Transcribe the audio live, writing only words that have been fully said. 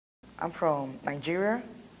I'm from Nigeria,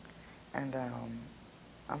 and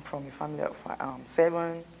I'm from a family of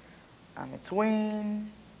 7. I'm a twin.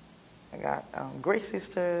 I got great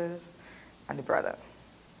sisters and a brother.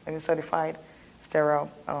 I'm a certified sterile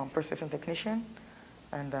processing technician,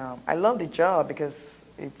 and I love the job because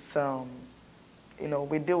it's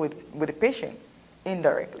we deal with the patient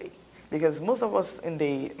indirectly. Because most of us in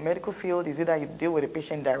the medical field is either you deal with the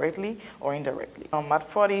patient directly or indirectly. At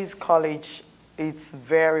Fortis College, it's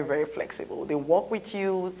very, very flexible. They work with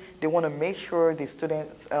you. They want to make sure the student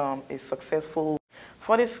is successful.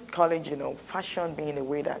 Fortis College, fashion being a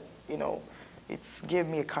way that, it's gave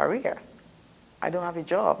me a career. I don't have a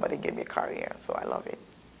job, but it gave me a career, so I love it.